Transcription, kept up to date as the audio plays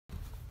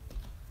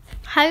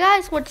Hi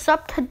guys, what's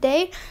up?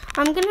 Today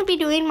I'm going to be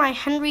doing my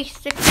Henry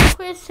Stickman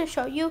Quiz to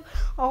show you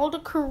all the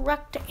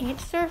correct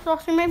answers.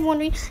 Also, you might be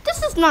wondering,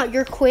 this is not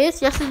your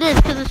quiz. Yes, it is,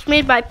 because it's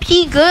made by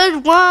P.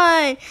 Good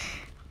One.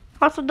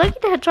 Also, Lucky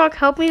the Hedgehog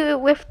helped me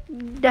with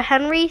the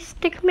Henry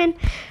Stickman.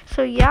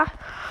 So yeah,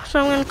 so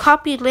I'm going to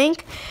copy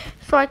link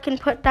so I can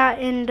put that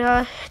in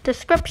the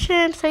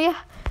description. So yeah.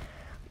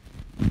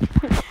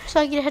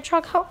 So Lucky the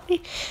Hedgehog helped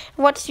me.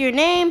 What's your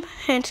name?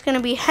 And it's going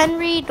to be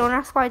Henry. Don't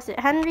ask why is it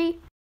Henry.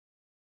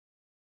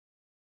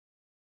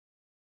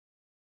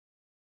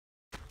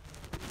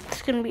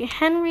 It's gonna be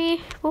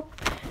Henry. Whoop.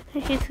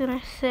 And he's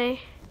gonna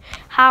say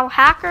how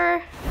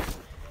hacker.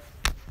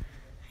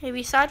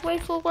 Maybe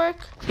sideways will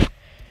work.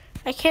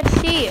 I can't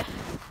see.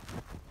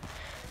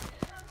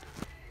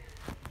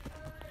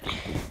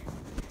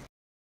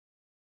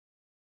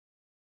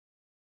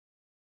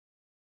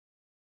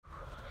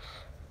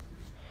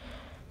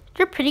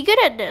 You're pretty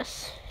good at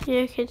this.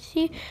 You can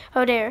see.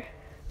 Oh, there.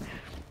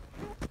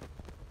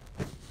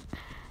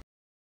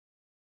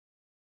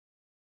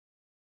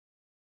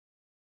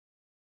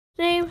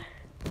 Same.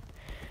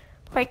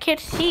 I can't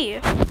see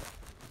you.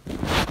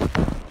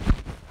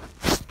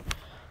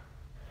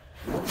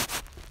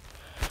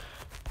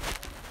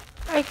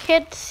 I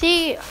can't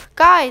see.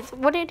 Guys,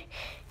 what did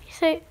he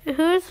say?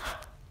 Who's?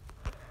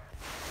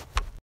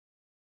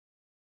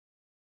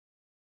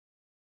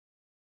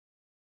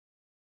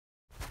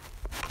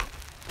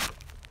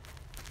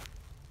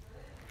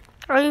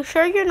 Are you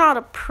sure you're not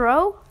a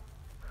pro?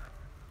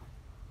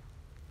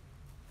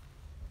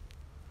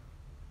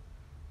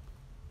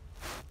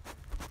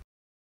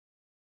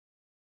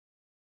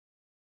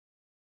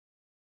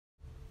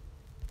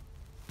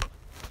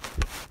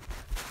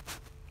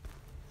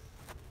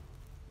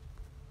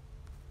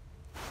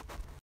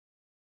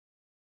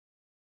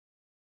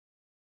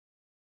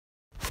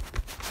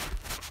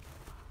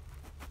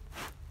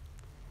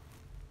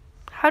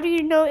 How do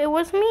you know it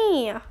was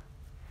me?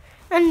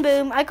 And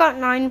boom, I got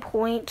 9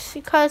 points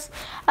because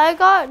I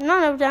got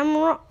none of them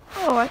wrong.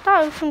 Oh, I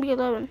thought it was going to be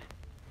 11.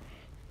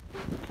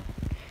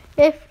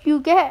 If you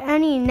get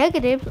any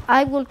negatives,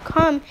 I will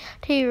come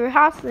to your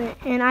house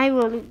and I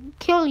will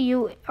kill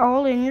you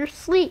all in your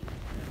sleep.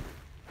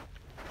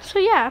 So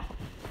yeah,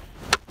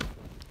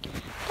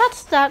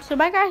 that's that. So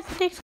bye guys. Thanks.